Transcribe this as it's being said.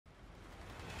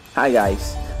Hi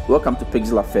guys, welcome to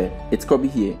Pixel Affair. It's Kobe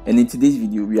here, and in today's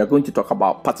video we are going to talk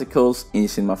about particles in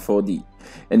Cinema 4D,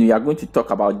 and we are going to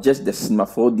talk about just the Cinema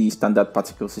 4D standard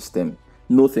particle system,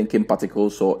 no thinking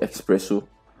particles or espresso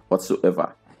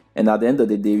whatsoever. And at the end of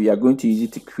the day, we are going to use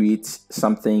it to create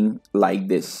something like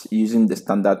this using the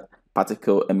standard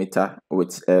particle emitter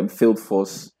with field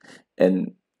force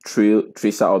and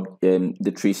tracer of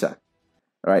the tracer.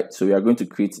 Right, so we are going to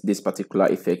create this particular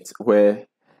effect where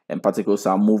particles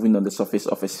are moving on the surface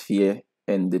of a sphere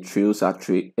and the trails are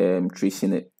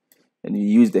tracing it, and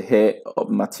you use the hair of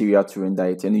material to render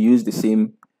it, and you use the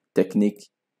same technique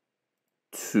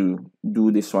to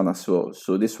do this one as well.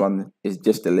 So this one is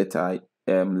just the letter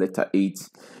 8,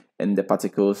 and the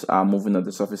particles are moving on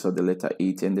the surface of the letter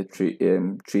 8, and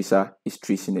the tracer is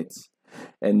tracing it,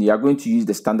 and you are going to use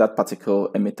the standard particle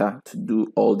emitter to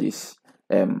do all these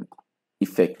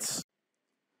effects.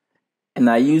 And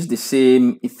I use the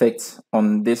same effect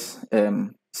on this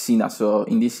scene as well,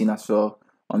 in this scene as well,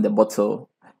 on the bottle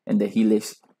and the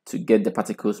helix to get the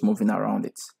particles moving around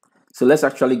it. So let's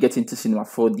actually get into Cinema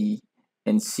 4D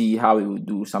and see how we will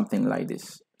do something like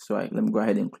this. So let me go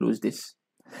ahead and close this.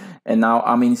 And now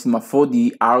I'm in Cinema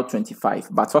 4D R25,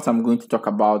 but what I'm going to talk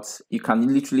about, you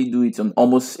can literally do it on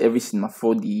almost every Cinema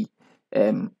 4D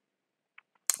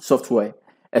software,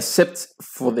 except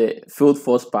for the field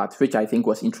force part, which I think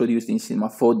was introduced in Cinema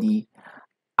 4D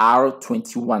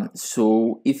R21.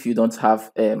 So if you don't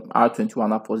have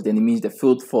R21 upwards, then it means the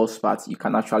field force part, you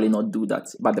can actually not do that.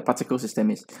 But the particle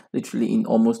system is literally in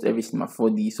almost every Cinema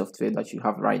 4D software that you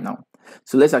have right now.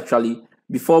 So let's actually,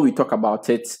 before we talk about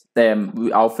it,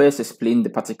 I'll first explain the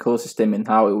particle system and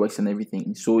how it works and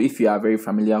everything. So if you are very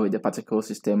familiar with the particle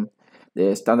system,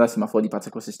 the standard Cinema 4D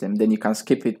particle system, then you can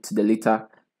skip it to the later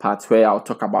part where I'll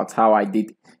talk about how I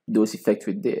did those effects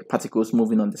with the particles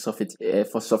moving on the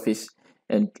surface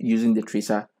and using the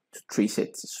tracer to trace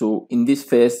it. So in this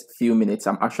first few minutes,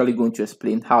 I'm actually going to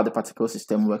explain how the particle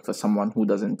system works for someone who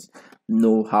doesn't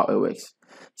know how it works.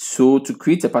 So to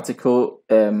create a particle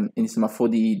in Cinema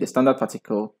 4D, the standard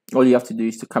particle, all you have to do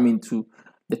is to come into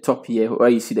the top here where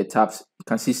you see the tabs. You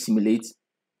can see simulate.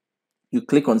 You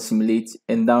click on simulate,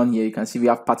 and down here you can see we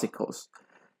have particles.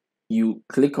 You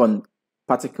click on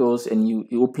particles and you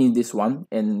open this one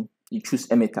and you choose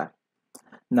emitter.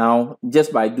 Now,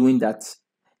 just by doing that,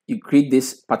 you create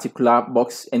this particular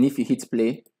box, and if you hit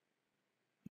play,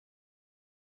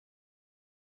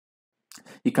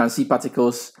 you can see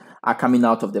particles are coming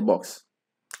out of the box.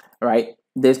 Right,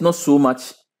 there's not so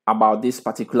much about this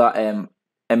particular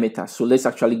emitter, so let's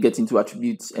actually get into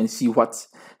attributes and see what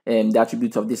the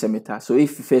attributes of this emitter. So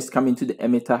if you first come into the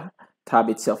emitter tab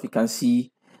itself, you can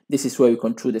see this is where we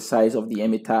control the size of the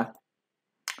emitter,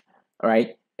 right?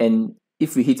 And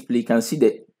if we hit play, you can see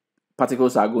the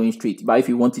particles are going straight. But if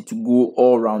you want it to go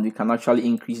all around, you can actually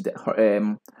increase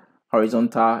the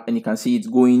horizontal, and you can see it's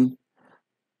going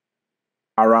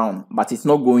around, but it's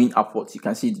not going upwards. You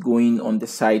can see it's going on the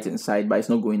sides and side, but it's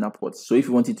not going upwards. So if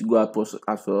you want it to go upwards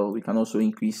as well, we can also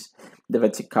increase the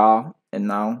vertical. And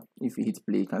now if you hit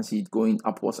play, you can see it going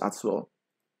upwards as well.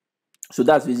 So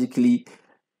that's basically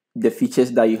the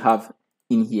features that you have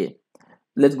in here.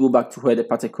 Let's go back to where the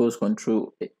particles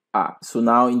control are. So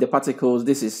now in the particles,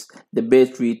 this is the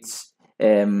birth rate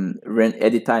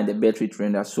editor and the birth rate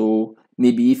render. So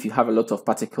maybe if you have a lot of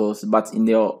particles, but in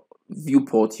your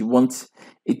viewport you want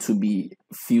it to be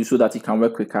few so that it can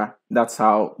work quicker, that's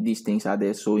how these things are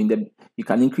there. So you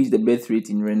can increase the birth rate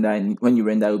in render, and when you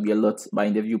render it will be a lot, but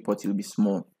in the viewport it will be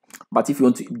small. But if you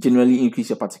want to generally increase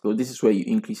your particle, this is where you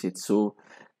increase it. So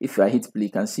if I hit play,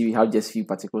 you can see we have just few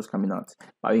particles coming out,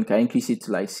 but we can increase it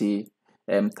to like say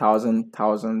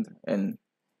 1000, and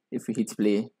if we hit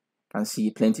play, you can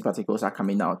see plenty particles are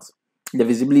coming out. The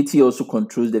visibility also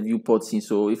controls the viewport scene.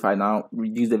 So if I now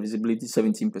reduce the visibility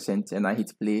 17% and I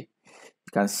hit play,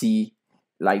 you can see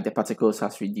like the particles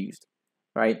has reduced,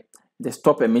 right? The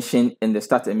stop emission and the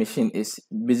start emission is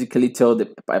basically tell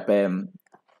the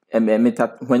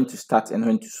emitter when to start and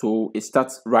when to, so it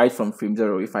starts right from frame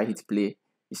 0. If I hit play,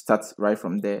 it starts right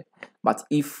from there. But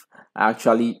if I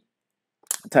actually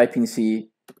type in say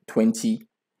 20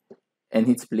 and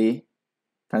hit play, you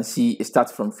can see it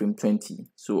starts from frame 20.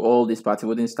 So all this part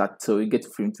wouldn't start till you get to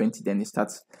frame 20, then it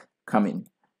starts coming,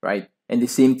 right? And the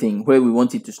same thing where we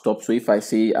want it to stop. So if I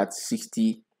say at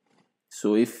 60,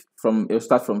 so if it'll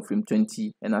start from frame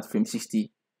 20, and at frame 60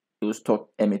 it will stop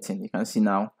emitting. You can see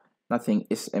now nothing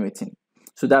is emitting.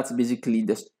 So that's basically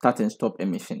the start and stop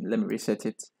emission. Let me reset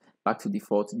it back to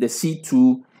default. The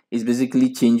C2 is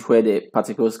basically change where the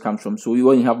particles come from. So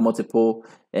when you have multiple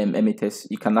emitters,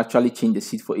 you can actually change the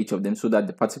seed for each of them so that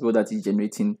the particle that is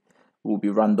generating will be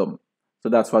random. So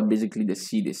that's what basically the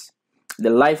seed is. The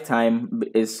lifetime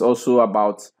is also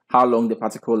about how long the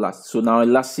particle lasts. So now it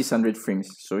lasts 600 frames,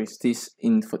 so it stays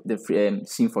in for the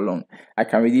scene for long. I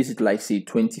can reduce it like say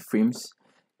 20 frames,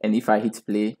 and if I hit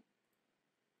play,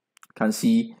 you can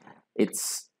see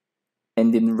it's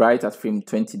ending right at frame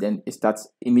 20. Then it starts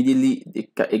immediately,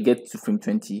 it gets to frame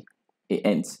 20, it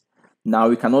ends. Now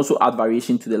we can also add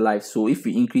variation to the life. So if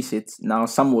we increase it, now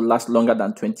some will last longer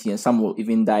than 20 and some will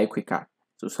even die quicker.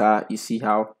 So you see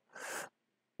how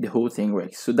the whole thing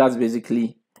works. So that's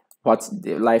basically what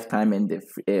the lifetime and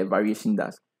the variation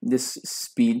does. This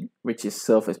speed, which is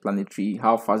self-explanatory,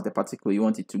 how fast the particle you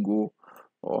want it to go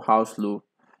or how slow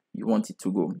you want it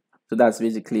to go. So that's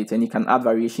basically it. And you can add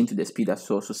variation to the speed as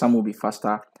well. So some will be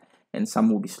faster and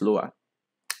some will be slower.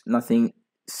 Nothing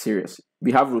serious.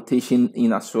 We have rotation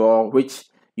in as well, which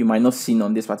you might not see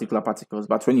on these particular particles,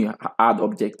 but when you add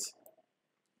objects,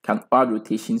 can add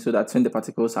rotation so that when the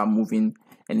particles are moving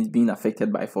and it's being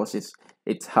affected by forces,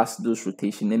 it has those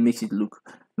rotation and makes it look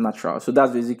natural. So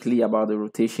that's basically about the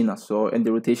rotation as well. And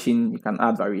the rotation, you can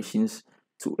add variations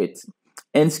to it.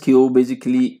 N scale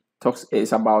basically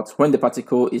is about when the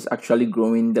particle is actually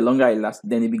growing, the longer it lasts,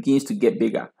 then it begins to get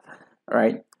bigger,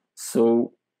 right?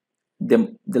 So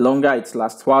the longer it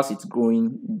lasts, whilst it's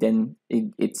growing, then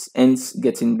it ends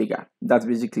getting bigger. That's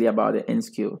basically about the N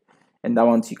scale. And that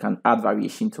one you can add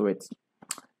variation to it.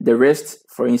 The rest,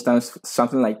 for instance,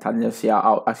 something like tangential,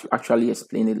 I'll actually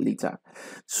explain it later.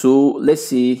 So let's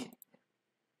say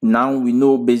now we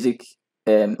know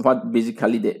what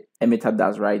basically the emitter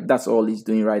does, right? That's all it's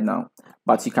doing right now.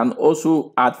 But you can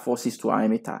also add forces to our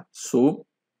emitter. So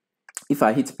if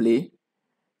I hit play, you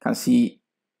can see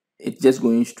it's just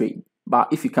going straight. But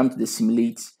if you come to the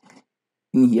simulate,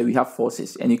 in here we have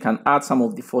forces, and you can add some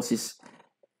of the forces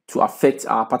to affect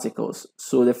our particles.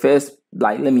 So the first,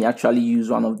 like, let me actually use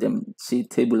one of them, say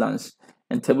turbulence,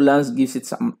 and turbulence give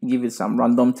it some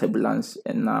random turbulence,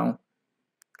 and now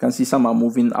you can see some are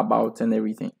moving about and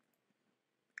everything.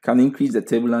 Can increase the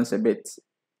turbulence a bit,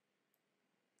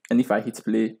 and if I hit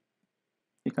play,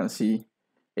 you can see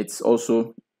it's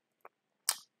also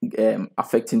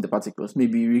affecting the particles.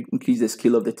 Maybe we increase the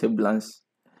scale of the turbulence,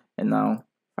 and now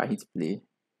if I hit play,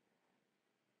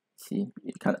 see,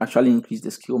 it can actually increase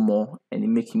the scale more and it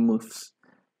making moves.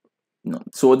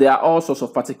 So there are all sorts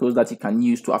of particles that you can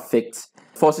use to affect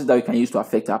forces that you can use to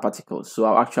affect our particles. So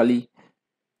I'll actually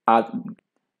add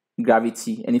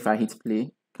gravity, and if I hit play,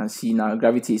 you can see now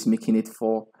gravity is making it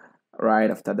fall right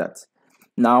after that.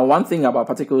 Now one thing about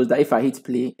particles that if I hit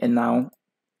play and now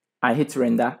I hit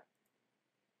render,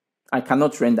 I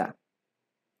cannot render.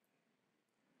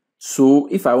 So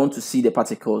if I want to see the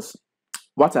particles,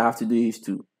 what I have to do is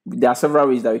there are several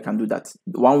ways that we can do that.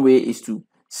 One way is to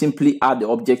simply add the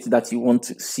object that you want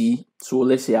to see. So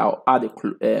let's say I'll add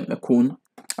a cone.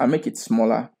 I'll make it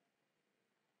smaller,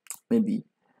 maybe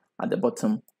at the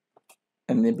bottom,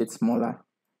 and a bit smaller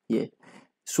here.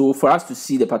 So for us to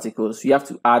see the particles, we have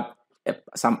to add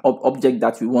some object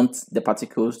that we want the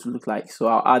particles to look like. So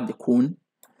I'll add the cone,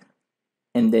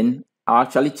 and then I'll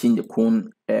actually change the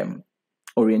cone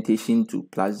orientation to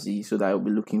 +Z so that I'll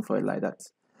be looking for it like that.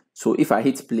 So if I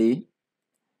hit play,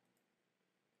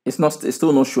 it's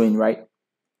still not showing, right?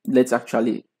 Let's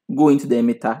actually go into the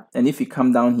emitter, and if you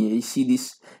come down here, you see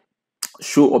this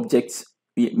show objects.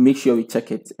 Make sure we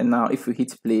check it, and now if we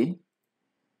hit play, you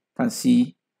can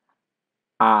see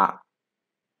our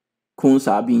cones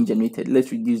are being generated.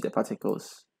 Let's reduce the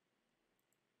particles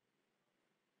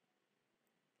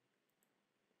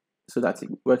so that it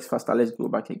works faster. Let's go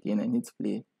back again and hit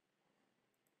play,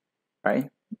 right?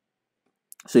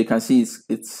 So you can see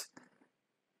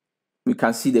we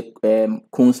can see the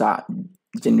cones are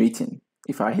generating.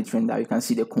 If I hit render, you can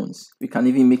see the cones. We can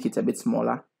even make it a bit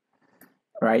smaller,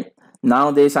 right? Now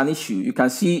there's an issue. You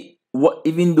can see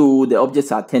even though the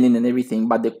objects are turning and everything,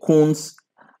 but the cones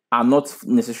are not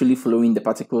necessarily following the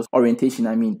particles orientation,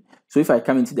 I mean. So if I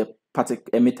come into the particle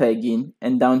emitter again,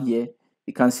 and down here,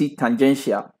 you can see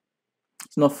tangential.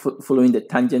 It's not following the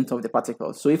tangent of the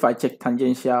particles. So if I check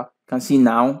tangential, you can see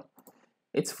now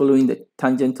it's following the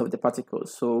tangent of the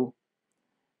particles. So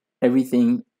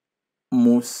everything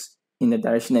moves in the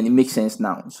direction, and it makes sense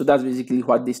now. So that's basically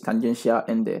what this tangential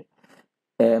and the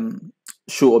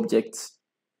show objects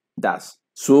does.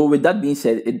 So with that being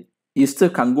said, you still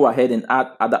can go ahead and add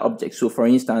other objects. So for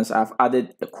instance, I've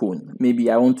added a cone. Maybe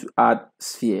I want to add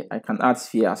sphere. I can add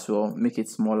sphere as well, make it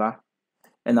smaller,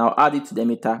 and I'll add it to the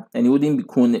emitter, and it wouldn't be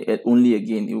cone only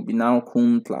again. It will be now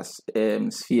cone plus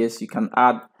spheres. You can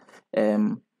add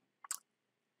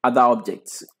other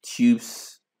objects,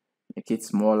 tubes, make it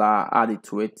smaller, add it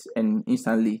to it, and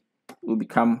instantly it will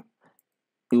become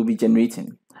it will be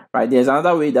generating, right? There's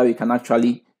another way that we can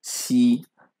actually see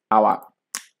our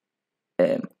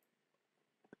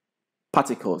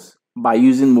particles by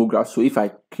using MoGraph. So if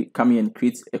I come here and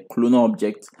create a clonal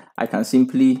object, I can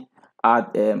simply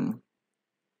add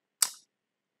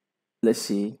let's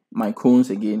say my cones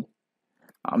again.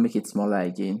 I'll make it smaller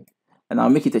again, and I'll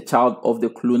make it a child of the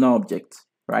clonal object,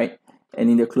 right? And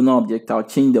in the clonal object, I'll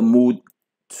change the mode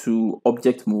to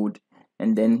object mode,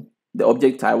 and then the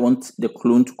object I want the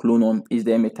clone to clone on is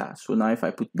the emitter. So now if I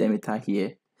put the emitter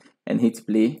here and hit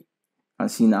play,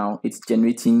 and see now it's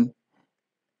generating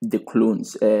the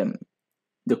clones.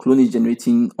 The clone is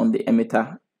generating on the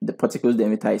emitter, the particles the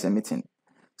emitter is emitting.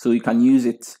 So you can use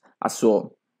it as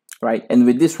well, right? And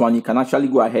with this one, you can actually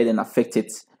go ahead and affect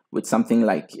it with something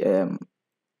like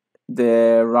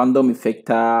the random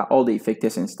effector. All the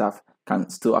effectors and stuff can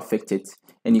still affect it,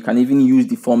 and you can even use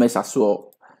deformers as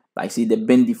well, like see the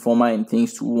bend deformer and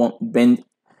things to bend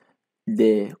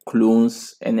the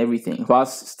clones and everything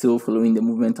whilst still following the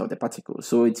movement of the particles.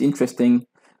 So it's interesting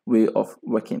way of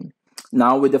working.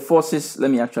 Now with the forces,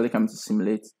 let me actually come to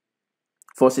simulate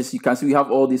forces. You can see we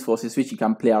have all these forces which you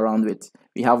can play around with.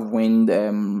 We have wind,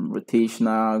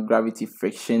 rotational, gravity,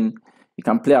 friction. You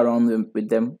can play around with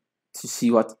them to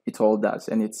see what it all does,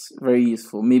 and it's very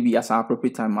useful. Maybe as an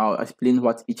appropriate time, I'll explain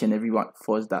what each and every one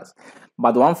force does.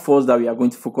 But the one force that we are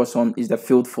going to focus on is the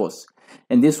field force,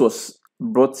 and this was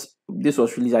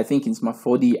released, I think, in SIMA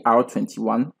 4D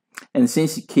R21. And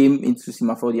since it came into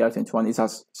SIMA 4D R21, it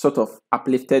has sort of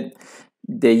uplifted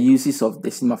the uses of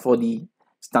the SIMA 4D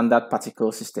standard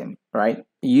particle system, right?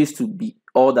 It used to be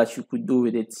all that you could do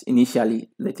with it initially,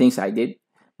 the things I did,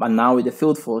 but now with the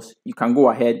field force, you can go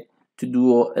ahead to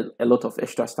do a lot of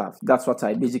extra stuff. That's what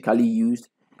I basically used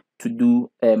to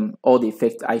do all the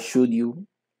effects I showed you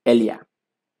earlier.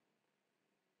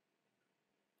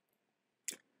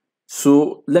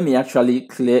 So let me actually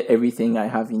clear everything I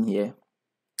have in here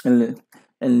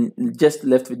and just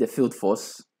left with the field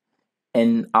force,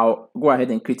 and I'll go ahead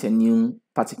and create a new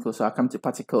particle. So I'll come to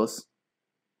particles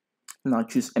and I'll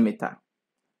choose emitter,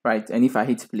 right? And if I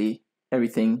hit play,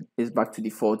 everything is back to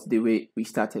default the way we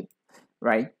started,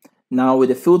 right? Now with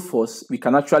the field force, we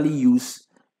can actually use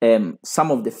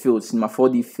some of the fields in my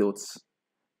 4D fields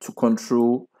to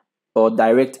control or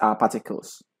direct our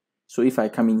particles. So if I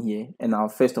come in here and I'll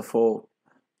first of all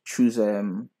choose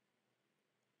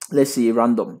let's say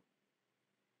random,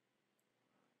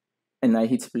 and I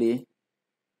hit play,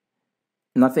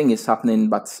 nothing is happening,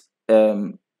 but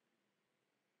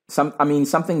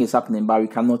something is happening, but we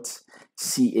cannot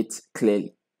see it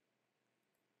clearly.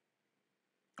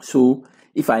 So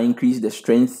if I increase the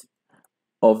strength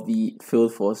of the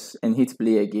field force and hit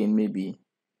play again, maybe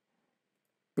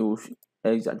it will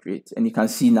exaggerate, and you can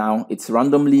see now it's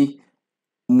randomly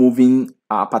moving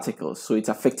our particles, so it's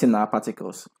affecting our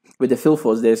particles. With the field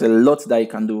force, there's a lot that you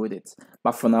can do with it,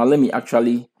 but for now let me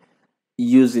actually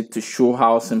use it to show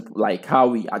how simple, like how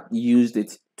we used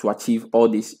it to achieve all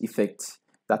these effects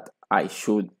that I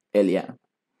showed earlier.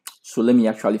 So let me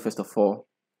actually first of all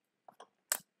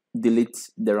delete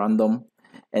the random,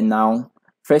 and now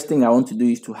first thing I want to do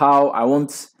is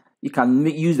you can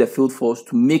use the field force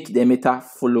to make the emitter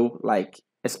follow like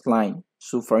a spline.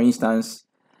 So for instance,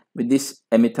 with this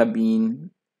emitter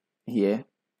being here,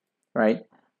 right,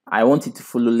 I want it to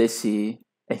follow, let's say,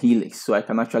 a helix. So I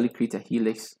can actually create a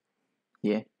helix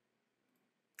here,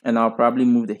 and I'll probably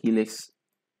move the helix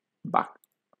back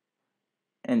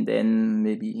and then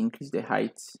maybe increase the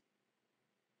height.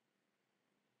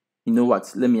 You know what,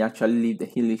 let me actually leave the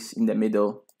helix in the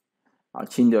middle. I'll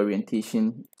change the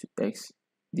orientation to X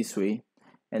this way,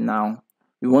 and now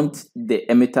we want the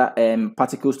emitter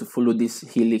particles to follow this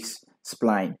helix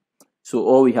spline. So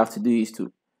all we have to do is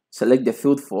to select the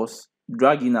field force,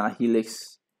 drag in our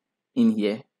helix in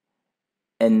here,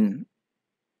 and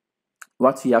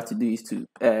what we have to do is to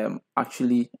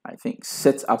actually, I think,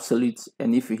 set absolute,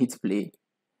 and if we hit play,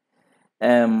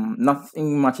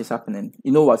 nothing much is happening.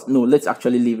 You know what, no, let's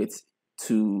actually leave it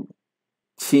to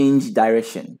change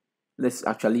direction. Let's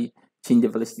actually change the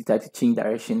velocity type to change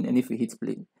direction, and if we hit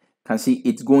play, you can see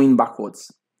it's going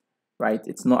backwards, right?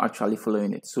 It's not actually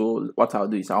following it. So what I'll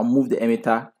do is I'll move the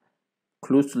emitter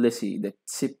close to, let's say, the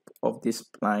tip of this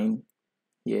spline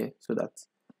here, so that,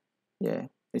 yeah,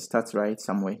 it starts right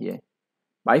somewhere here.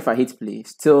 But if I hit play,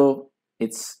 still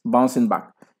it's bouncing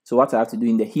back. So what I have to do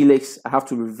in the helix, I have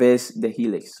to reverse the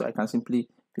helix. So I can simply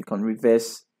click on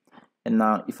reverse, and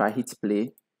now if I hit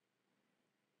play,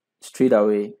 straight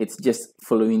away it's just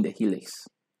following the helix,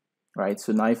 right?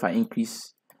 So now if I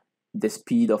increase the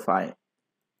speed of our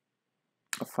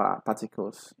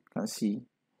particles, you can see,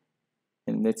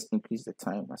 and let's increase the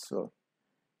time as well.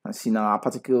 And see now our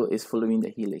particle is following the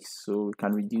helix, so we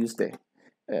can reduce the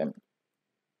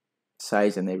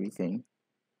size and everything,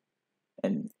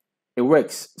 and it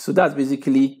works. So that's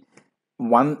basically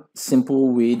one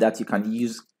simple way that you can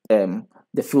use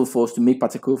the field force to make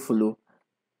particle follow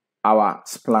our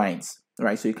splines,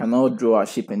 right? So you can now draw a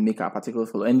shape and make our particle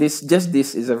follow. And this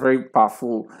is a very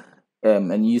powerful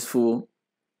and useful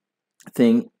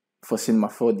thing for Cinema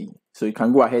 4D. So you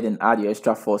can go ahead and add your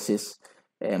extra forces.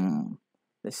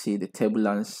 Let's see the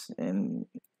turbulence, and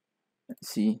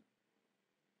see,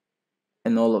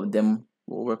 and all of them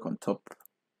will work on top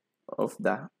of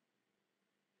that,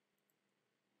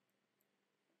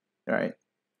 right?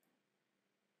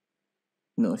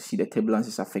 See the turbulence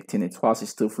is affecting it whilst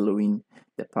it's still following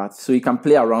the path. So you can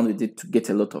play around with it to get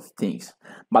a lot of things.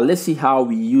 But let's see how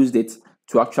we used it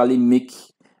to actually make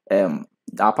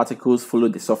our particles follow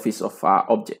the surface of our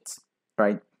objects,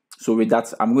 right? So with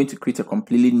that, I'm going to create a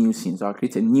completely new scene. So I'll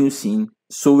create a new scene.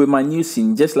 So with my new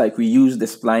scene, just like we use the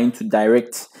spline to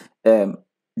direct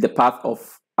the path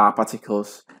of our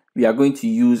particles, we are going to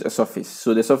use a surface.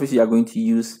 So the surface we are going to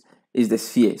use is the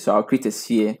sphere. So I'll create a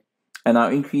sphere, and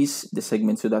I'll increase the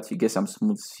segment so that you get some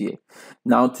smooth sphere.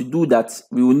 Now to do that,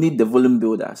 we will need the volume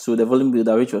builder. So the volume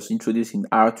builder, which was introduced in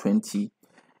R20,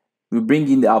 we bring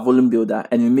in our volume builder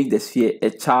and we make the sphere a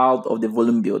child of the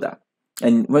volume builder.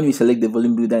 And when we select the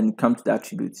volume builder and come to the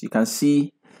attributes, you can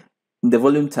see in the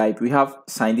volume type, we have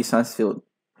sign distance field.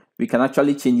 We can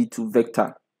actually change it to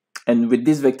vector. And with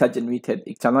this vector generated,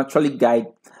 it can actually guide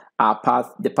our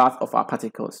path, the path of our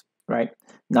particles, right?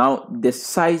 Now, the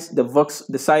size of the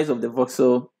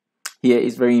voxel here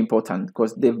is very important,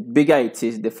 because the bigger it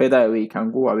is, the further away it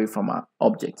can go away from our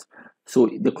object. So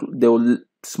the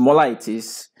smaller it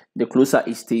is, the closer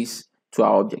it stays to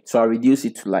our object. So I'll reduce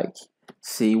it to, like,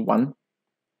 say 1.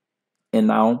 And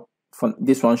now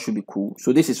this one should be cool.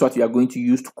 So this is what we are going to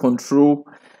use to control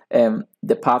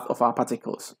the path of our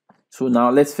particles. So now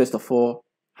let's first of all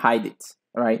hide it,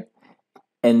 right?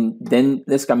 And then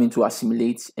let's come into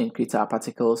assimilate and create our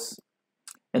particles.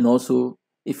 And also,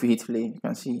 if we hit play, you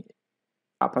can see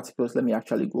our particles. Let me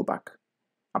actually go back.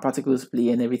 Our particles play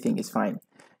and everything is fine.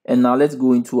 And now let's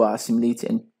go into our assimilate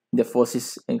and the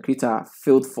forces and create our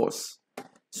field force.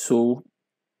 So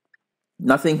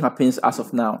nothing happens as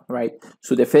of now, right?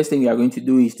 So the first thing we are going to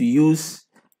do is to use,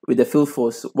 with the field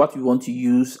force, what we want to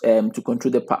use to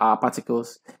control our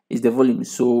particles is the volume.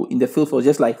 So in the field force,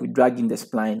 just like we drag in the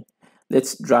spline,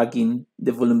 let's drag in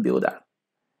the volume builder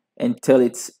and tell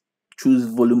it choose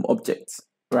volume objects,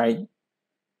 right?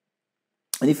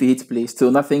 And if you hit play, still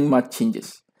nothing much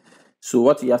changes. So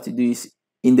what we have to do is,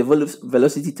 in the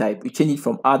velocity type, we change it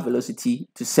from add velocity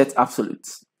to set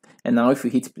absolutes. And now if we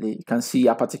hit play, you can see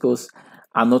our particles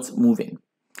are not moving.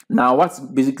 Now what's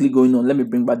basically going on, let me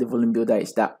bring back the volume builder,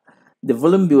 is that the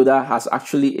volume builder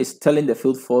is telling the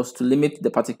field force to limit the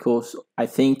particles, I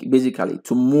think, basically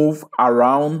to move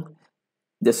around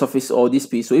the surface or this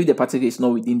space. So if the particle is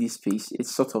not within this space, it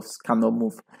sort of cannot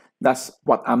move. That's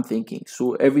what I'm thinking.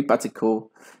 So every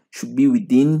particle should be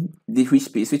within the free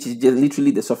space, which is just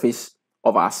literally the surface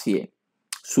of our sphere.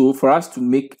 So for us to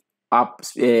make up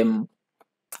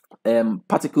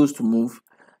particles to move,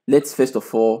 let's first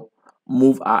of all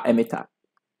move our emitter.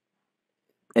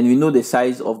 And we know the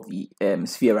size of the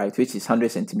sphere, right, which is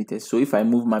 100 centimeters. So if I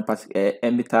move my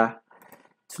emitter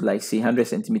to, like, say 100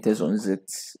 centimeters on Z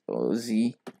or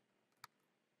Z,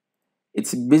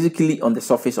 it's basically on the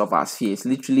surface of our sphere. It's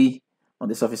literally on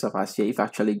the surface of our sphere. If I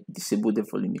actually disable the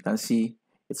volume, you can see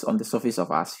it's on the surface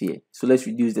of our sphere. So let's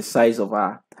reduce the size of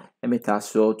our emitter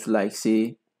as well to, like,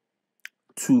 say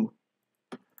 2,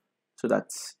 so that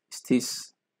it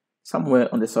stays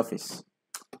somewhere on the surface.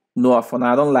 No, for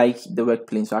now I don't like the work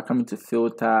plane, so I'll come into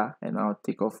filter and I'll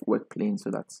take off work plane so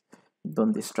that it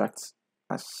don't distract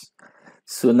us.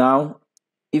 So now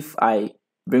if I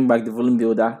bring back the volume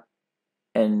builder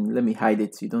and let me hide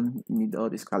it, you don't need all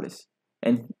these colors,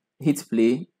 and hit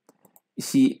play, you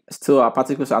see still our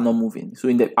particles are not moving. So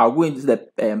I'll go into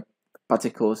the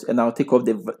particles and I'll take off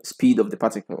the speed of the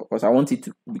particle, because I want it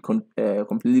to be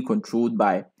completely controlled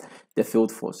by the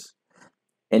field force.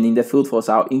 And in the field force,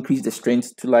 I'll increase the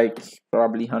strength to, like,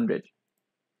 probably 100.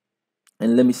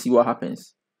 And let me see what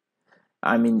happens.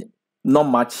 I mean, not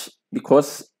much,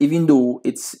 because even though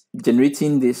it's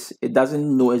generating this, it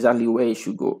doesn't know exactly where it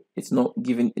should go. It's not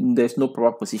given, there's no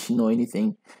proper position or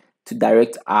anything to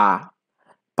direct our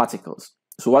particles.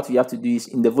 So what we have to do is,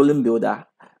 in the volume builder,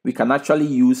 we can actually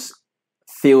use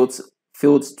fields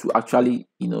to actually,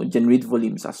 generate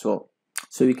volumes as well.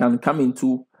 So we can come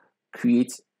into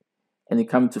create, and you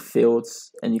come to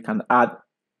fields, and you can add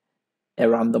a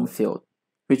random field,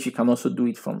 which you can also do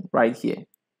it from right here.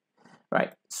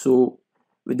 right? So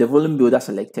with the volume builder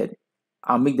selected,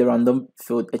 I'll make the random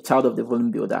field a child of the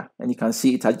volume builder, and you can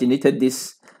see it has generated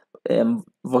this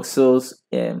voxels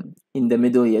in the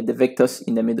middle here, the vectors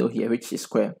in the middle here, which is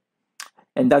square.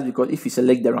 And that's because if you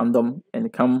select the random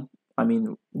and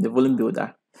the volume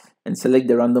builder, and select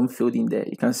the random field in there,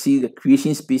 you can see the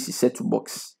creation space is set to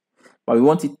box, but we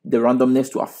want the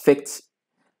randomness to affect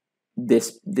the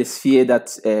sphere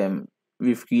that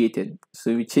we've created.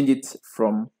 So we change it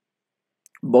from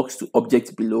box to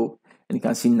object below, and you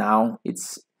can see now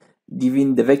it's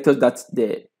giving the vectors that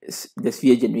the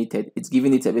sphere generated, it's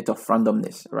giving it a bit of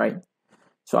randomness, right?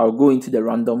 So I'll go into the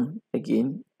random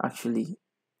again, actually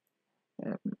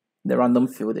the random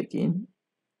field again,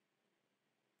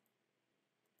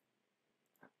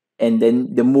 and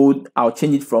then the mode, I'll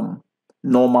change it from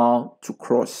normal to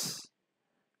cross,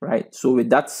 right? So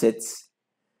with that set,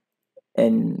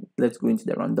 and let's go into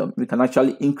the random, we can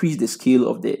actually increase the scale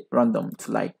of the random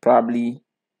to like probably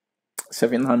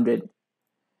 700,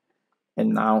 and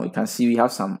now you can see we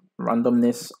have some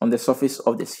randomness on the surface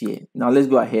of the sphere. Now let's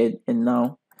go ahead, and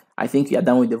now I think we are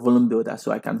done with the volume builder,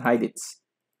 so I can hide it.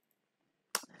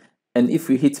 And if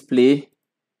we hit play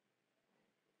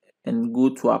and go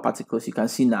to our particles, you can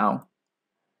see now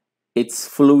it's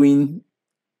following,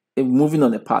 moving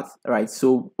on the path, right?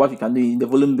 So what we can do in the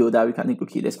volume builder, we can think,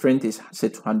 okay, the strength is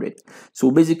set to 100.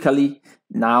 So basically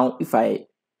now if I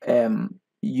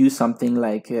use something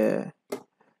like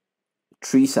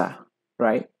tracer,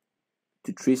 right,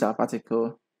 to trace our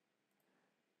particle,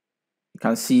 you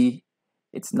can see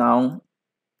it's now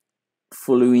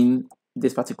following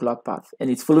this particular path, and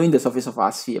it's following the surface of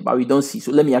our sphere, but we don't see.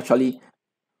 So let me actually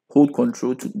hold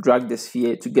control to drag the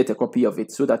sphere to get a copy of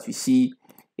it, so that we see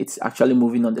it's actually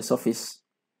moving on the surface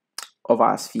of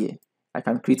our sphere. I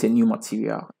can create a new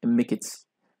material and make it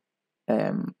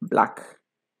black,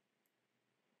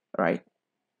 right?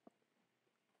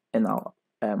 And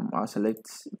I'll select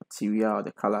material,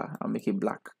 the color, I'll make it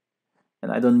black, and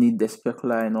I don't need the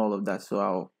specular and all of that.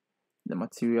 So the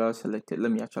material selected, let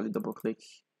me actually double click,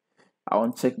 I'll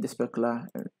uncheck the specular,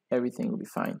 and everything will be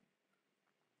fine,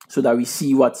 so that we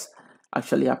see what's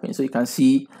actually happening. So you can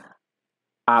see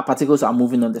our particles are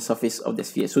moving on the surface of the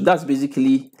sphere. So that's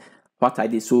basically what I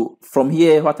did. So from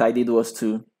here, what I did was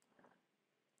to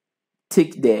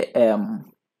take the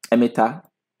emitter,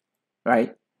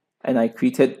 right, and I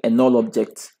created a null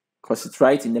object because it's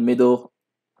right in the middle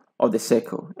of the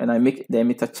circle, and I make the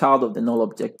emitter child of the null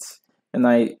object, and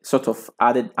I sort of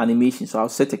added animation. So I'll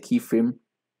set a keyframe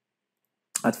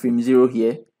at frame 0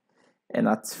 here, and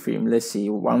at frame, let's say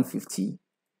 150,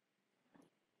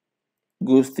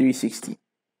 goes 360,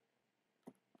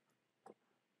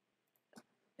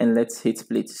 and let's hit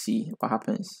play to see what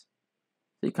happens.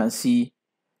 So you can see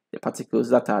the particles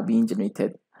that are being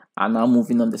generated are now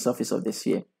moving on the surface of the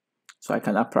sphere. So I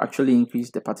can actually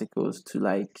increase the particles to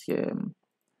like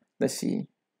let's see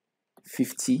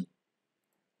 50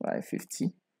 by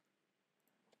 50,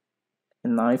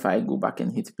 and now if I go back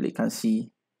and hit play, you can see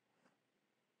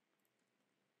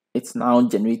it's now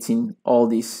generating all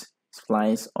these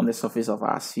splines on the surface of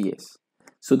our spheres.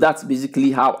 So that's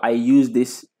basically how I use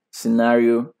this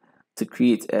scenario to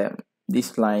create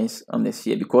these splines on the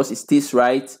sphere, because it stays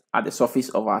right at the surface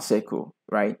of our circle,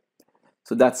 right?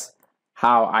 So that's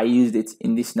how I used it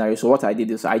in this scenario. So what I did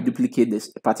is I duplicate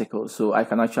this particle, so I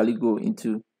can actually go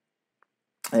into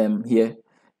here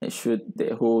and show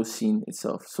the whole scene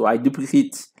itself. So I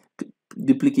duplicated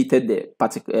the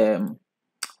particle,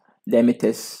 the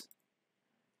emitters,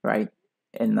 right,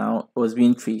 and now it was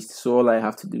being traced. So all I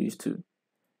have to do is to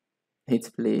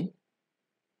hit play.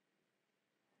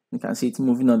 You can see it's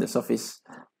moving on the surface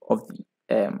of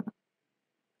the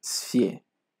sphere,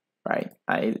 right?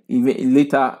 I even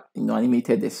later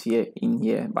animated the sphere in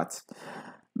here, but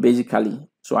basically,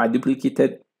 so I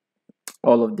duplicated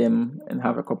all of them and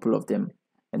have a couple of them,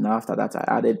 and after that I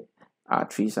added our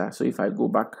tracer. So if I go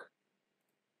back,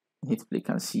 hit play, you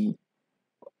can see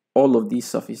all of these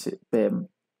surface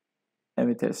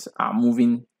emitters are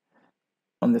moving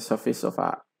on the surface of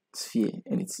our sphere,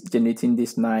 and it's generating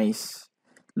this nice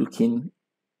looking.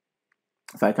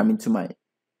 If I come into my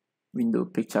window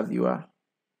picture viewer,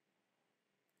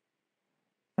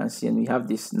 you can see, and we have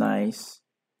this nice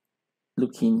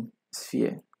looking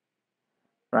sphere,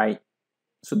 right?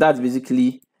 So that's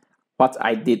basically what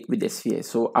I did with the sphere.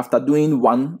 So after doing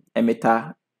one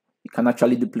emitter, you can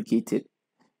actually duplicate it,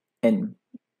 and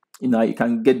you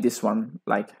can get this one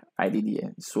like I did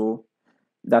here. So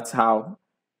that's how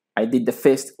I did the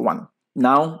first one.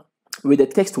 Now with the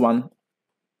text one,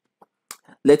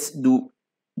 let's do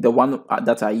the one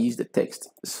that I use the text.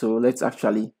 So let's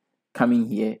actually come in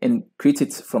here and create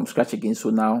it from scratch again. So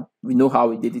now we know how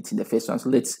we did it in the first one. So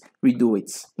let's redo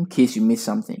it in case you missed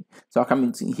something. So I'll come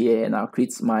into here and I'll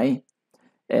create my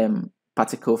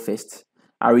particle first.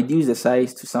 I'll reduce the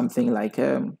size to something like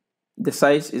the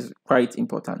size is quite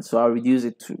important. So I'll reduce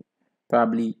it to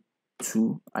probably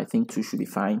 2. I think 2 should be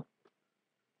fine.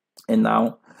 And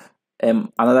now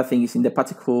another thing is in the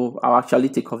particle, I'll actually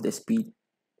take off the speed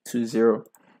to 0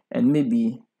 and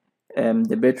maybe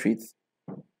the birth rate,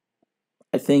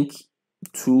 I think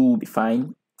 2 will be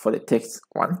fine for the text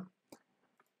one,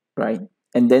 right?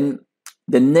 And then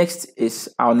the next is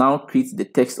I'll now create the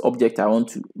text object I want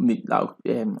to make,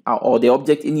 or the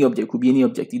object, any object, could be any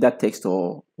object, either text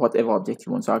or whatever object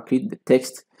you want. So I'll create the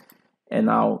text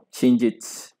and I'll change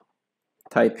it,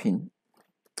 type in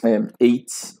 8,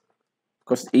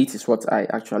 because 8 is what I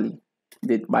actually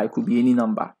did, but it could be any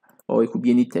number or it could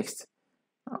be any text.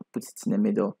 I'll put it in the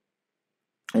middle.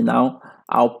 And now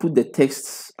I'll put the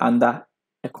text under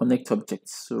a connect object.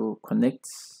 So connect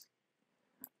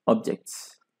object.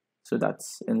 So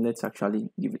that's, and let's actually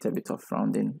give it a bit of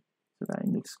rounding so that it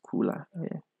looks cooler.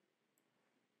 Yeah.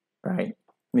 Right,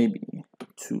 maybe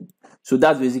 2. So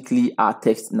that's basically our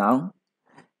text now.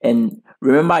 And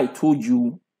remember I told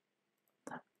you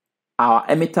our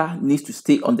emitter needs to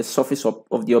stay on the surface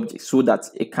of the object so that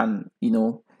it can,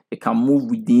 it can move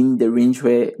within the range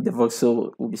where the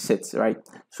voxel will be set, right?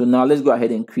 So now let's go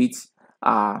ahead and create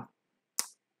our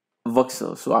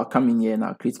voxel. So I'll come in here and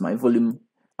I'll create my volume.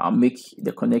 I'll make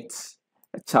the connect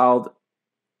a child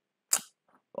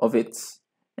of it,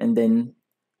 and then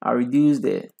I'll reduce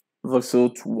the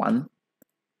voxel to 1,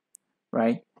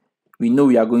 right? We know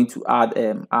we are going to add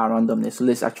our randomness. So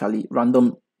let's actually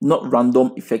not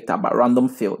random effector, but random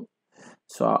field.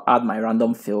 So I'll add my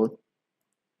random field,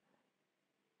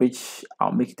 which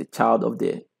I'll make the child of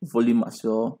the volume as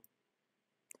well.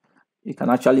 You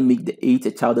can actually make the 8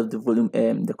 a child of the volume,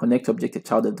 the connect object a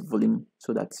child of the volume,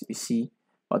 so that you see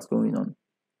what's going on.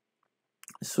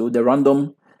 So the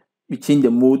random, we change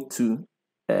the mode to,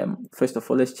 first of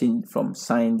all, let's change from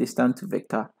sign distance to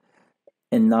vector.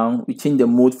 And now we change the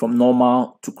mode from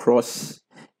normal to cross,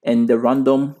 and the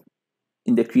random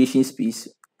in the creation space,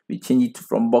 we change it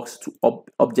from box to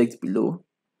object below.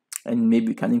 And maybe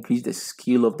we can increase the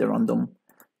scale of the random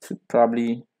to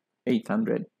probably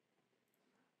 800.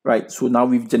 Right, so now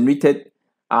we've generated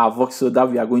our voxel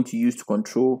that we are going to use to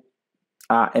control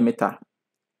our emitter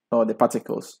or the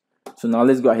particles. So now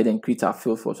let's go ahead and create our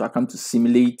field force. So I come to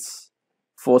simulate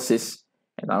forces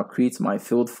and I'll create my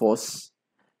field force,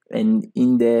 and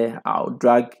in there I'll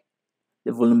drag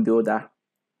the volume builder.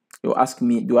 It will ask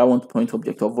me, do I want point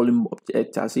object or volume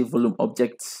object? I'll say volume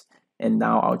objects, and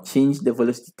now I'll change the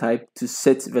velocity type to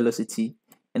set velocity,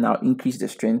 and I'll increase the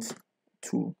strength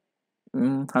to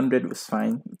 100 was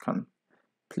fine. You can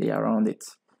play around it.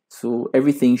 So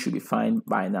everything should be fine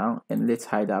by now, and let's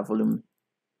hide our volume.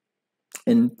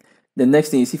 And the next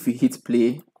thing is, if we hit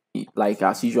play, like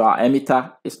as usual, our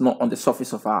emitter is not on the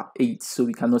surface of our 8, so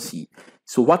we cannot see.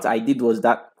 So what I did was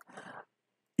that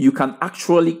you can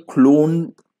actually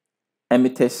clone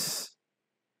emitters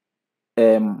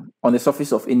on the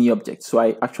surface of any object. So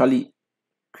I actually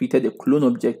created a clone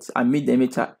object. I made the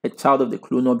emitter a child of the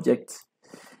clone object,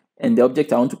 and the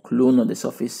object I want to clone on the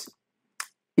surface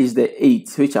is the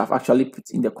 8, which I've actually put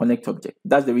in the connect object.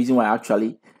 That's the reason why I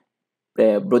actually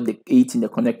brought the 8 in the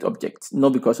connect object,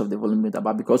 not because of the volume meter,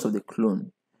 but because of the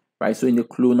clone, right? So in the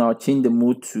clone, I'll change the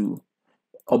mode to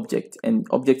object, and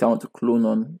object I want to clone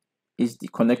on is the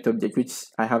connect object, which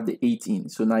I have the 8 in.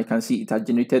 So now you can see it has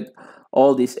generated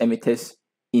all these emitters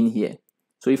in here.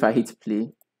 So if I hit play,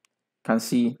 you can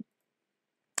see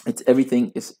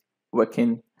everything is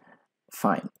working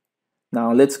fine.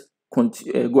 Now let's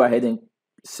go ahead and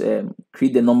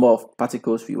create the number of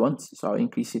particles we want. So I'll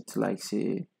increase it to, like,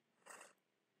 say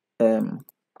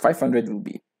 500 will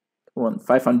be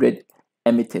 500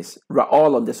 emitters,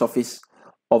 all on the surface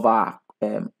of our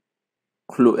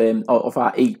of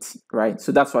our 8, right?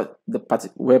 So that's what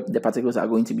where the particles are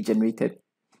going to be generated,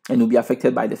 and will be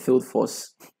affected by the field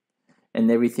force,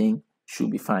 and everything should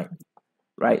be fine,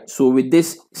 right? So with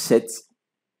this set,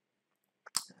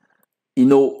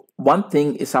 one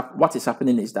thing is what is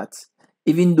happening is that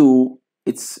even though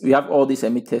we have all these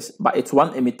emitters, but it's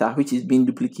one emitter which is being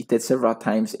duplicated several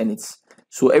times, and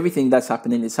so everything that's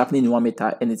happening is happening in one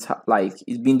emitter, and it's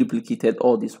being duplicated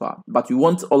all this while. But we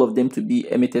want all of them to be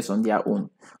emitters on their own,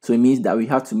 so it means that we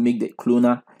have to make the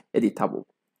cloner editable.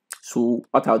 So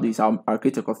what I'll do is I'll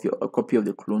create a copy of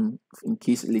the clone in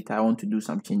case later I want to do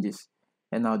some changes,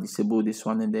 and I'll disable this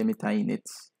one and the emitter in it.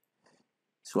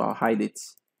 So I'll hide it,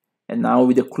 and now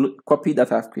with the copy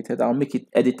that I've created, I'll make it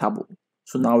editable.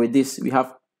 So now with this, we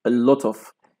have a lot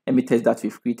of emitters that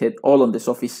we've created all on the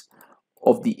surface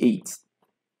of the 8.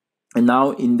 And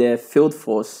now in the field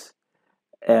force,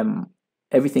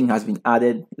 everything has been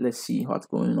added. Let's see what's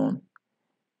going on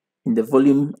in the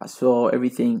volume as well.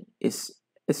 Everything is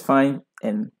fine,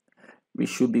 and we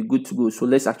should be good to go. So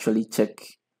let's actually check.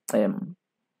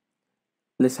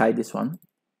 Let's hide this one,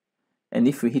 and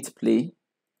if we hit play,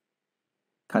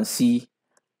 can see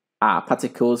our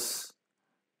particles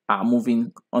are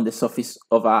moving on the surface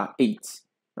of our 8,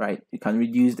 right? You can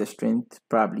reduce the strength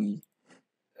probably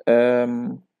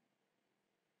 50.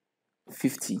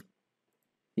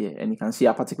 Yeah, and you can see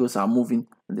our particles are moving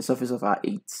on the surface of our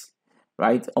 8,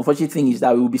 right? Unfortunate thing is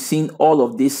that we will be seeing all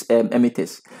of these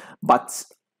emitters, but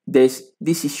there's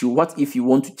this issue. What if you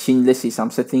want to change, let's say,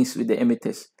 some settings with the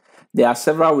emitters? There are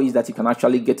several ways that you can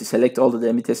actually get to select all of the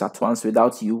emitters at once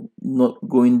without you not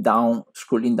going down,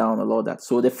 scrolling down, and all that.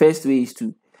 So the first way is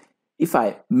to, if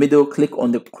I middle click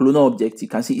on the clonal object, you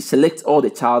can see it selects all the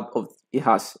child of it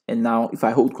has. And now if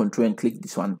I hold Control and click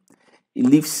this one, it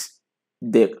leaves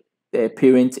the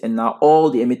parent, and now all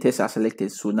the emitters are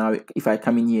selected. So now if I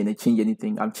come in here and I change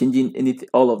anything, I'm changing anything,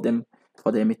 all of them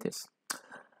for the emitters.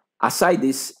 Aside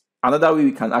this, another way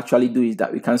we can actually do is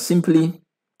that we can simply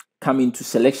come into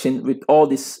selection with all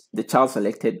this, the child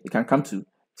selected. We can come to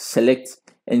select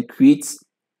and create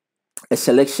a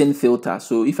selection filter.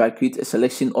 So if I create a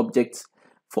selection object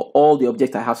for all the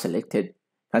objects I have selected, you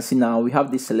can see now we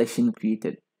have this selection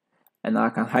created, and now I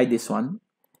can hide this one,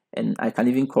 and I can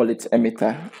even call it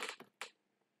emitters,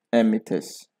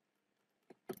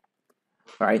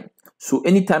 right? So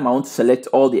anytime I want to select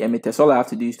all the emitters, all I have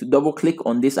to do is to double click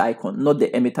on this icon, not the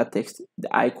emitter text,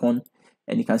 the icon,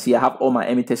 and you can see I have all my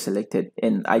emitters selected,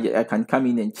 and I can come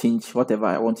in and change whatever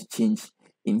I want to change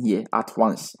in here at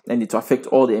once, and it will affect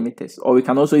all the emitters. Or we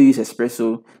can also use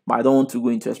Espresso, but I don't want to go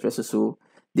into Espresso, so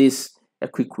this is a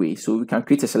quick way. So we can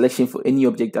create a selection for any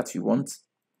object that we want,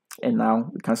 and now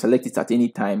we can select it at any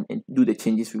time and do the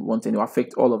changes we want, and it will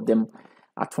affect all of them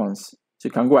at once. So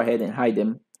you can go ahead and hide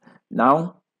them.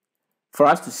 Now for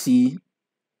us to see,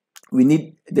 we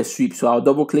need the sweep, so I'll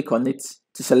double click on it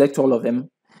to select all of them.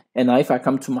 And now if I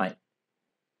come to my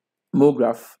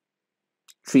MoGraph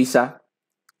tracer,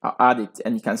 I'll add it,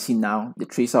 and you can see now the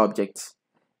tracer object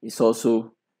is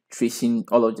also tracing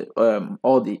all of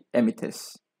the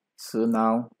emitters. So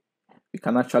now we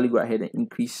can actually go ahead and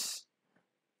increase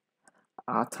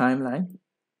our timeline,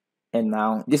 and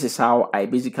now this is how I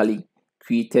basically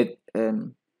created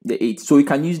the 8. So you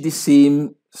can use the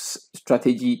same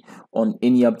strategy on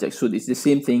any object. So it's the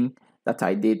same thing that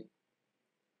I did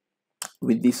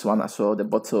with this one as well, the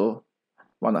bottle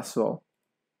one as well.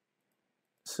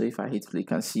 So if I hit play, you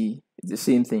can see it's the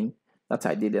same thing that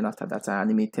I did, and after that I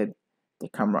animated the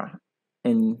camera,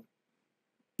 and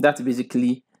that's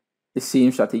basically the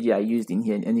same strategy I used in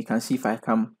here. And you can see if I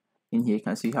come in here, you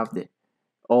can see you have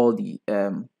all the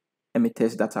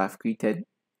emitters that I've created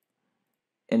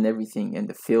and everything, and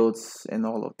the fields and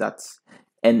all of that.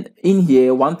 And in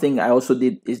here, one thing I also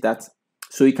did is that,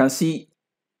 so you can see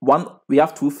we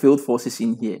have 2 field forces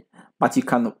in here, but you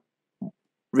can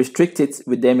restrict it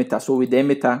with the emitter. So with the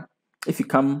emitter, if you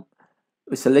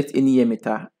we select any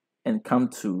emitter and come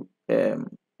to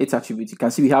its attribute, you can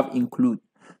see we have include.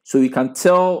 So you can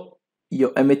tell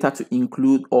your emitter to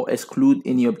include or exclude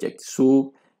any object.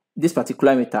 So this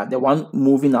particular emitter, the one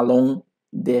moving along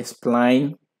the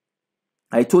spline,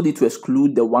 I told it to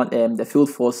exclude the field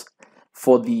force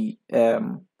for the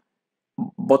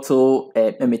bottle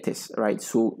emitters, right?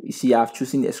 So you see I've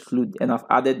chosen exclude, and I've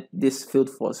added this field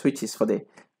force, which is for the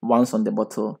ones on the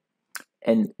bottle,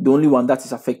 and the only one that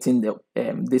is affecting the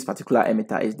this particular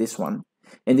emitter is this one.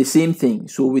 And the same thing,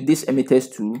 so with these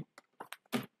emitters too,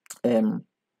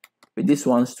 with these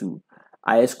ones too,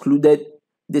 I excluded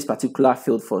this particular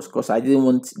field force because I didn't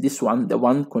want this one, the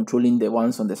one controlling the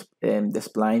ones on the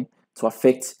spline, to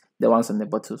affect the ones on the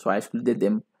bottle. So I excluded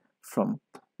them from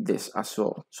this as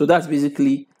well. So that's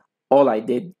basically all I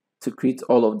did to create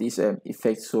all of these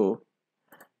effects. So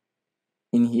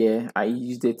in here I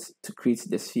used it to create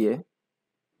the sphere.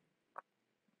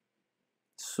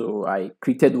 So I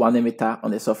created one emitter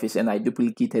on the surface, and I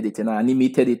duplicated it, and I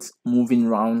animated it moving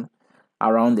around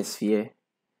the sphere,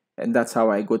 and that's how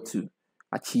I got to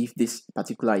achieve this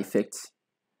particular effect.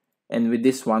 And with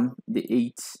this one, the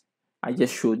 8, I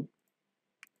just showed,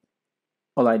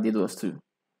 all I did was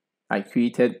I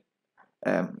created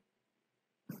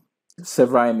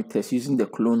several emitters using the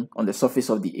clone on the surface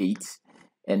of the 8,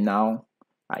 and now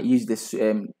I use this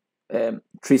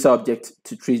tracer object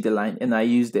to trace the line, and I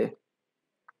use the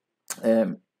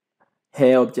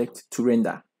hair object to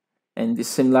render, and the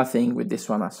similar thing with this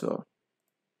one as well.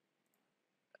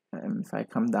 If I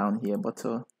come down here,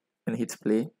 bottle, and hit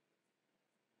play,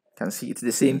 you can see it's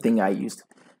the same thing I used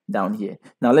down here.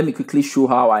 Now let me quickly show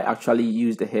how I actually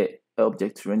use the hair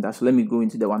object to render. So let me go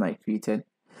into the one I created,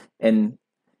 and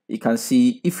you can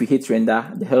see if we hit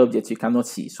render, the hair object you cannot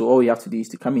see. So all you have to do is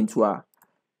to come into our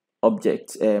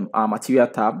object, our material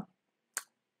tab,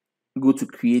 go to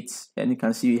create, and you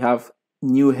can see we have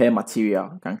new hair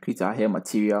material. You can create our hair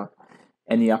material,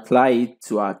 and you apply it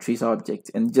to our tracer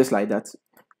object, and just like that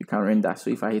you can render. So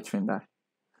if I hit render,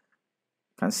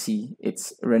 you can see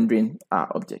it's rendering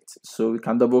our object. So we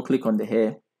can double click on the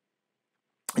hair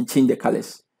and change the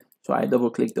colors. So I double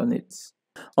clicked on it.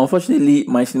 Unfortunately,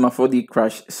 my Cinema 4D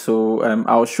crashed, so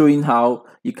I was showing how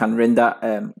you can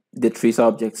render the tracer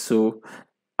object. So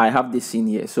I have this in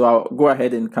here, so I'll go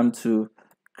ahead and come to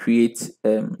create,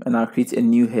 and I'll create a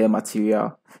new hair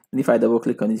material. And if I double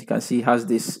click on it, you can see it has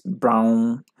this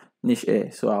brownish hair.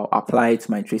 So I'll apply it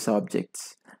to my tracer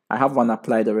object. I have one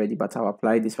applied already, but I'll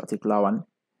apply this particular one,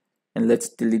 and let's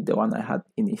delete the one I had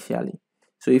initially.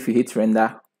 So if you hit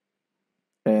render,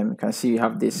 you can see you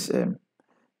have this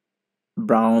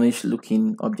brownish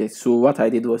looking object. So what I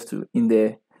did was to, in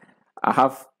there, I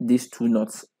have these two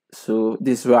knots. So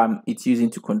this is where it's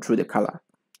using to control the color.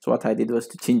 So what I did was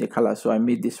to change the color. So I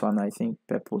made this one, I think,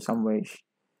 purple, somewhere-ish,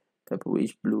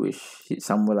 purplish, bluish,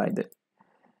 somewhere like that.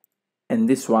 And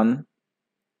this one,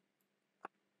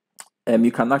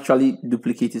 you can actually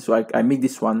duplicate it. So I make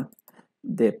this one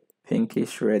the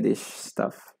pinkish reddish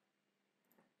stuff,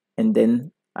 and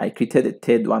then I created a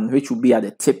third one which will be at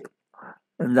the tip,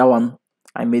 and that one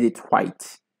I made it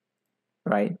white,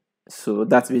 right? So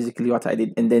that's basically what I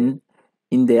did. And then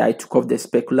in there I took off the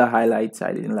specular highlights.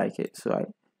 I didn't like it, so I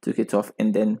took it off.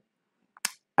 And then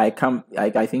I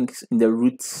think in the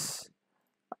roots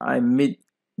I made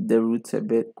the roots a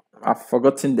bit, I've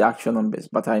forgotten the actual numbers,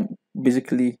 but I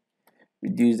basically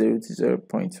reduced the root to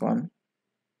 0.1,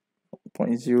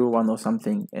 0.01 or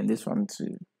something, and this one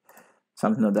to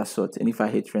something of that sort. And if I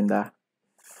hit render,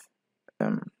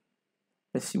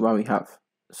 let's see what we have.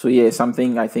 So yeah,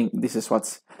 something, I think this is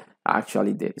what I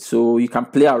actually did. So you can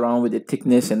play around with the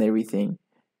thickness and everything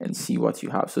and see what you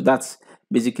have. So that's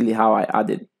basically how I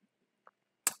added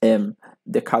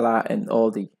the color and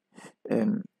all the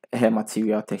hair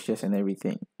material textures and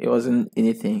everything. It wasn't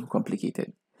anything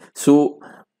complicated. So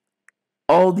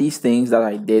all these things that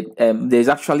I did, there's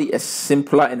actually a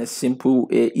simpler and a simple,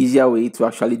 easier way to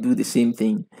actually do the same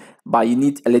thing, but you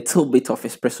need a little bit of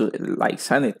espresso, like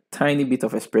a tiny bit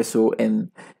of espresso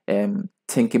and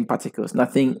tinking particles.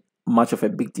 Nothing much of a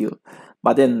big deal.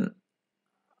 But then,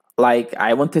 like,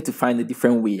 I wanted to find a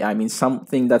different way. I mean,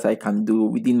 something that I can do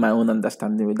within my own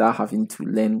understanding without having to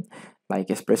learn like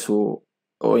espresso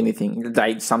or anything,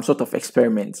 like some sort of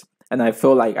experiment. And I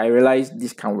felt like I realized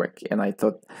this can work, and I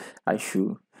thought I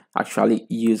should actually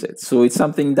use it. So it's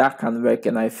something that can work,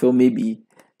 and I feel maybe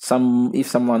if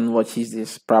someone watches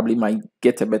this, probably might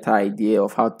get a better idea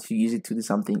of how to use it to do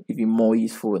something even more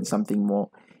useful and something more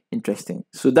interesting.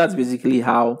 So that's basically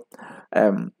how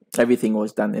everything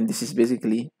was done, and this is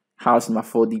basically how Cinema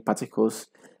 4D particles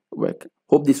work.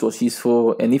 Hope this was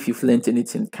useful, and if you've learned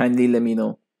anything, kindly let me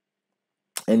know.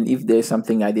 And if there's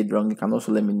something I did wrong, you can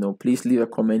also let me know. Please leave a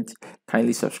comment,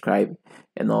 kindly subscribe,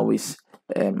 and always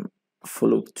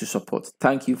follow to support.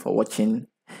 Thank you for watching,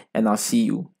 and I'll see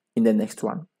you in the next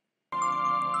one.